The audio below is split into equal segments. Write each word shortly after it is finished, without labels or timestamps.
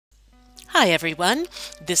Hi everyone,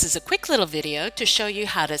 this is a quick little video to show you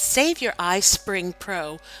how to save your iSpring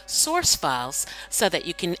Pro source files so that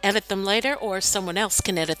you can edit them later or someone else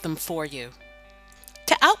can edit them for you.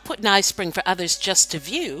 To output an iSpring for others just to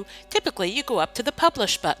view, typically you go up to the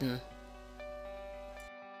Publish button.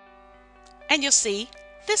 And you'll see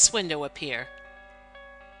this window appear.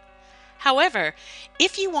 However,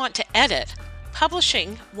 if you want to edit,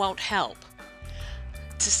 publishing won't help.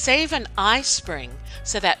 To save an iSpring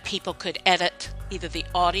so that people could edit either the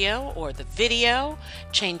audio or the video,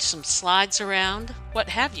 change some slides around, what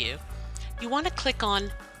have you, you want to click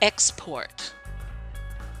on Export.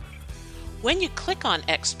 When you click on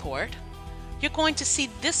Export, you're going to see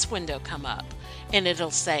this window come up, and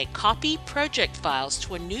it'll say Copy Project Files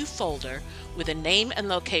to a new folder with a name and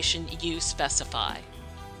location you specify.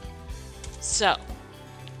 So,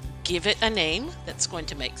 give it a name that's going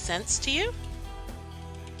to make sense to you.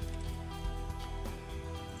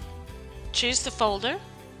 Choose the folder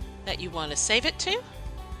that you want to save it to.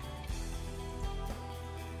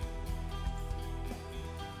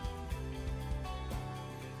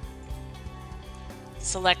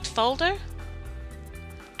 Select Folder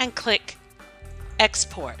and click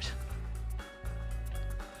Export.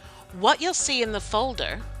 What you'll see in the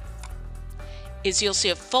folder is you'll see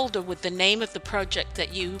a folder with the name of the project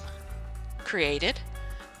that you created,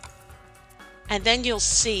 and then you'll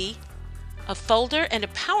see a folder and a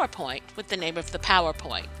PowerPoint with the name of the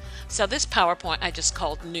PowerPoint. So this PowerPoint I just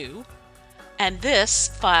called New, and this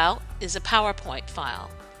file is a PowerPoint file.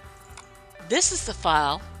 This is the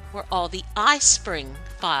file where all the iSpring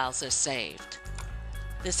files are saved.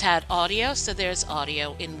 This had audio, so there's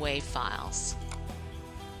audio in WAV files.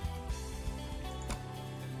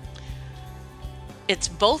 It's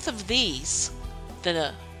both of these,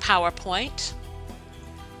 the PowerPoint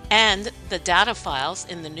and the data files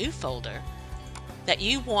in the new folder, that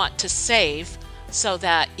you want to save so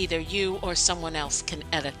that either you or someone else can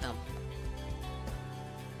edit them.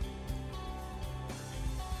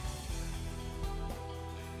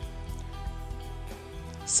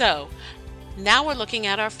 So now we're looking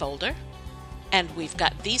at our folder, and we've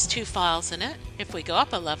got these two files in it. If we go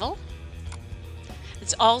up a level,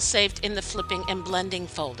 it's all saved in the flipping and blending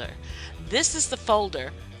folder. This is the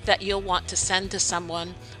folder that you'll want to send to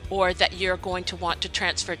someone, or that you're going to want to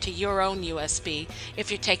transfer to your own USB if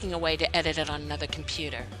you're taking away to edit it on another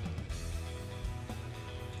computer.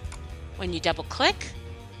 When you double click,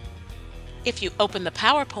 if you open the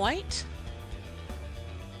PowerPoint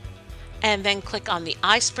and then click on the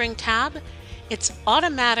iSpring tab, it's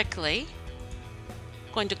automatically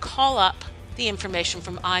going to call up the information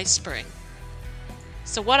from iSpring.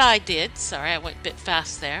 So what I did, sorry I went a bit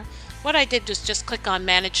fast there, what I did was just click on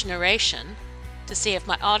Manage Narration to see if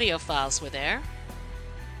my audio files were there,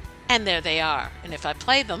 and there they are. And if I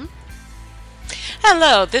play them,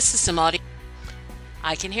 hello, this is some audio.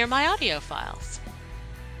 I can hear my audio files.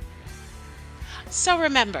 So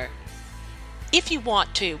remember, if you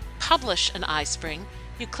want to publish an iSpring,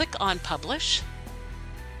 you click on Publish,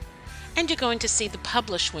 and you're going to see the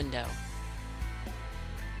Publish window.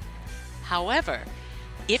 However,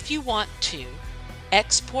 if you want to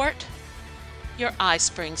export your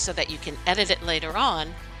iSpring so that you can edit it later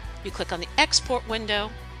on, you click on the Export window,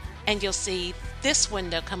 and you'll see this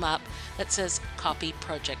window come up that says Copy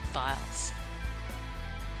Project Files.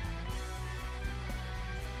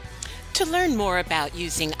 To learn more about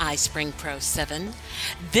using iSpring Pro 7,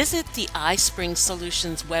 visit the iSpring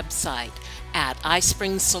Solutions website at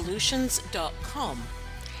ispringsolutions.com.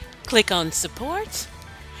 Click on Support,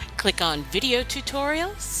 click on Video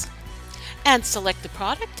Tutorials, and select the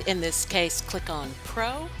product. In this case, click on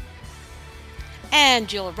Pro,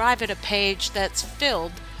 and you'll arrive at a page that's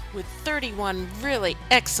filled with 31 really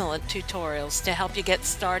excellent tutorials to help you get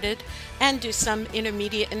started and do some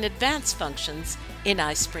intermediate and advanced functions in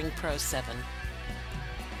iSpring Pro 7.